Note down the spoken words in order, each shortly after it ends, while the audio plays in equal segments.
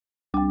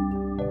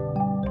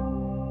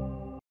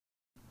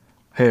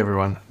Hey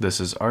everyone, this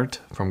is Art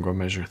from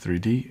GoMeasure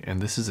 3D,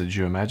 and this is a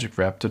Geomagic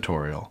wrap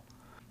tutorial.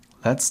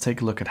 Let's take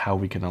a look at how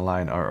we can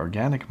align our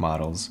organic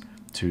models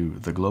to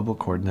the global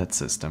coordinate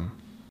system.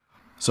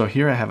 So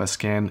here I have a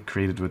scan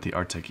created with the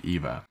Arctic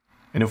EVA.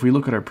 And if we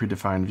look at our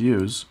predefined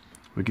views,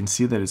 we can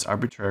see that it's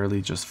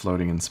arbitrarily just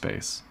floating in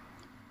space.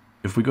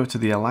 If we go to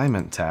the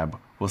Alignment tab,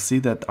 we'll see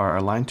that our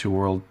Align to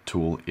World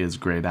tool is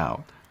grayed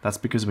out. That's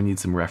because we need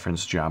some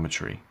reference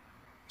geometry.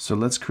 So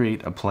let's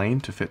create a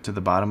plane to fit to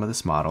the bottom of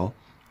this model,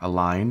 a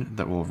line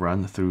that will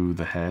run through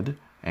the head,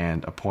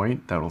 and a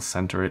point that will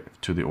center it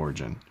to the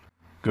origin.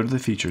 Go to the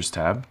Features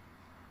tab,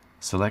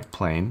 select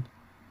Plane,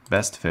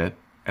 Best Fit,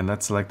 and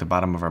let's select the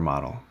bottom of our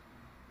model.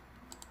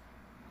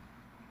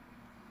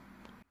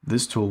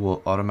 This tool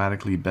will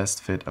automatically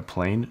best fit a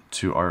plane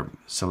to our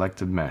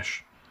selected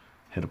mesh.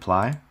 Hit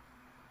Apply,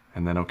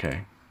 and then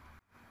OK.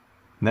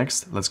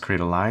 Next, let's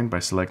create a line by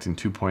selecting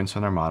 2 points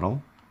on our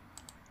model.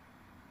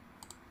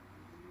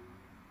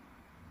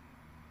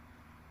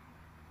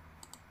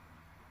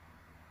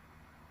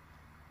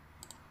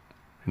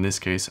 In this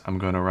case, I'm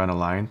going to run a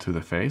line through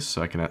the face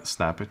so I can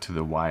snap it to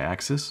the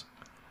y-axis.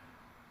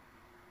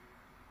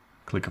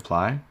 Click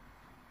Apply.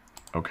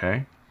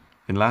 OK.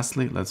 And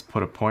lastly, let's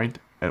put a point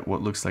at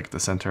what looks like the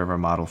center of our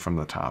model from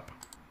the top.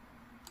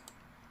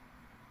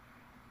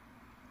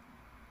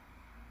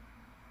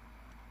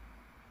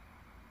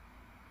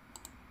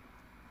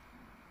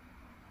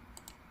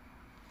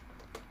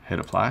 Hit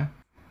Apply.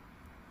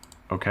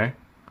 OK.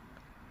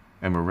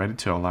 And we're ready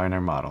to align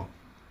our model.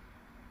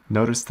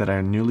 Notice that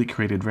our newly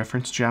created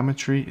reference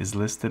geometry is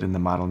listed in the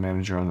Model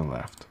Manager on the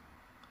left.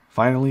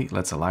 Finally,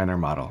 let's align our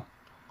model.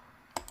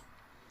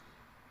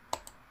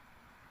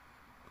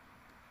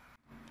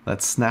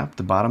 Let's snap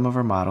the bottom of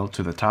our model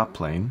to the top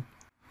plane.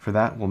 For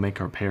that, we'll make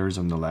our pairs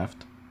on the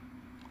left.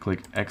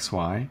 Click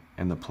XY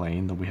and the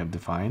plane that we have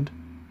defined.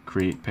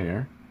 Create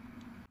pair.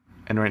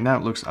 And right now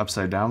it looks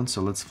upside down, so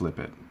let's flip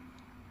it.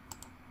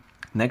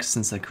 Next,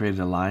 since I created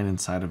a line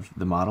inside of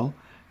the model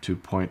to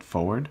point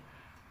forward,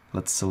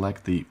 let's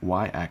select the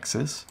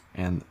y-axis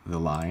and the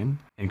line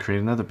and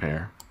create another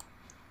pair.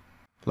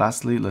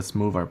 Lastly, let's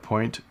move our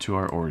point to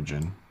our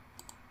origin.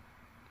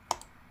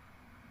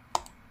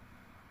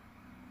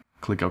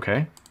 Click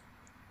OK.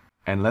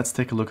 And let's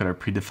take a look at our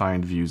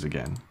predefined views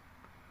again.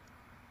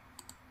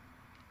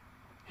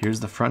 Here's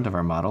the front of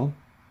our model.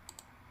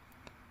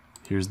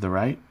 Here's the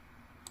right.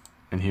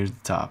 And here's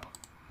the top.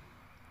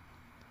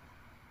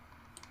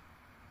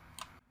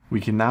 We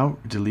can now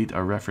delete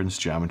our reference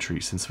geometry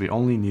since we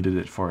only needed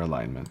it for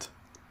alignment.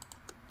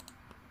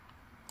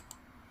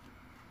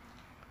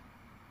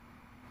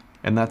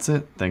 And that's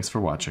it. Thanks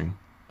for watching.